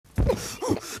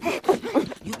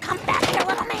You come back here,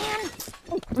 little man.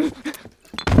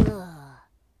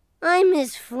 I'm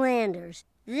Miss Flanders.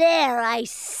 There, I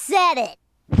said it.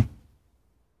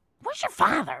 Where's your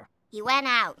father? He went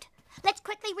out. Let's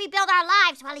quickly rebuild our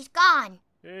lives while he's gone.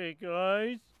 Hey,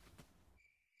 guys.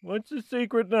 What's the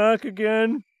secret knock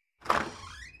again?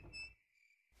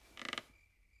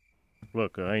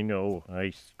 Look, I know I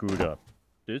screwed up.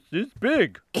 This is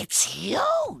big. It's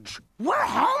huge. We're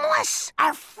homeless.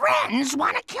 Our friends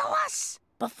want to kill us.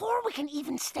 Before we can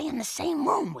even stay in the same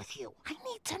room with you, I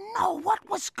need to know what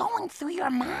was going through your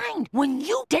mind when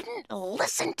you didn't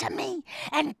listen to me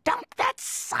and dumped that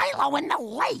silo in the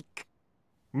lake.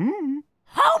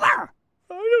 Homer!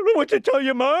 I don't know what to tell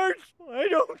you, Marge. I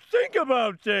don't think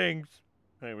about things.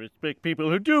 I respect people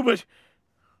who do, but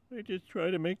I just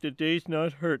try to make the days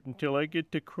not hurt until I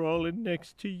get to crawling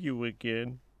next to you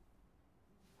again.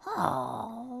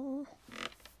 Oh.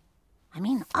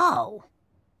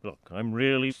 Look, I'm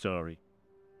really sorry.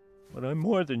 But I'm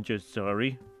more than just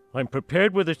sorry. I'm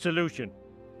prepared with a solution.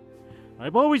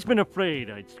 I've always been afraid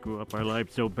I'd screw up our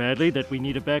lives so badly that we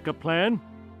need a backup plan.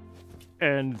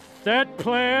 And that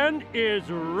plan is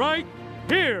right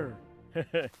here.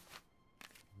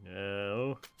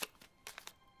 No.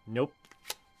 Nope.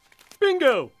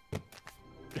 Bingo!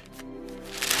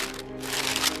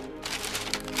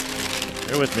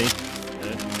 Bear with me.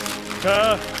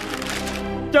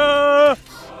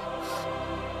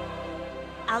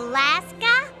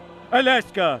 Alaska?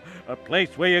 Alaska, a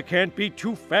place where you can't be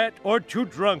too fat or too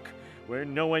drunk, where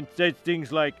no one says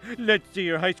things like, let's see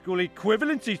your high school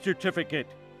equivalency certificate.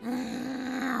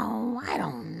 Oh, I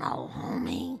don't know,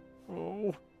 homie.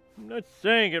 Oh, I'm not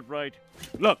saying it right.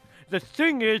 Look, the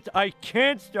thing is, I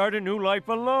can't start a new life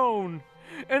alone.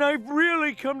 And I've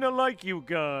really come to like you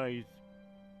guys.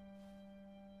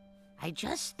 I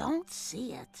just don't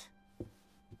see it.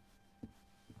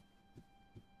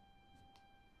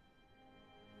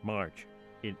 Marge,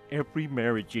 in every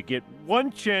marriage you get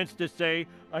one chance to say,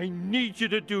 I need you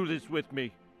to do this with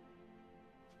me.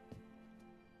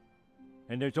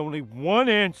 And there's only one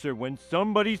answer when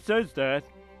somebody says that.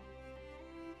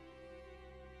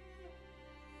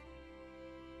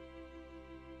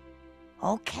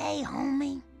 Okay,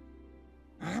 homie.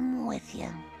 I'm with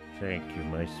you. Thank you,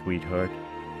 my sweetheart.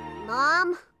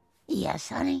 Mom? Yes,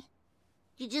 honey?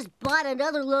 You just bought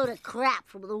another load of crap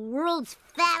from the world's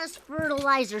fattest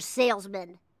fertilizer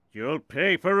salesman. You'll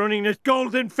pay for ruining this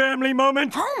golden family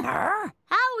moment. Homer!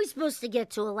 How are we supposed to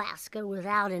get to Alaska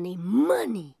without any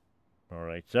money? All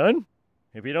right, son.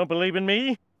 If you don't believe in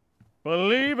me,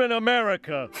 believe in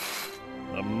America.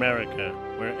 America,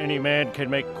 where any man can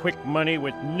make quick money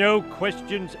with no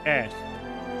questions asked.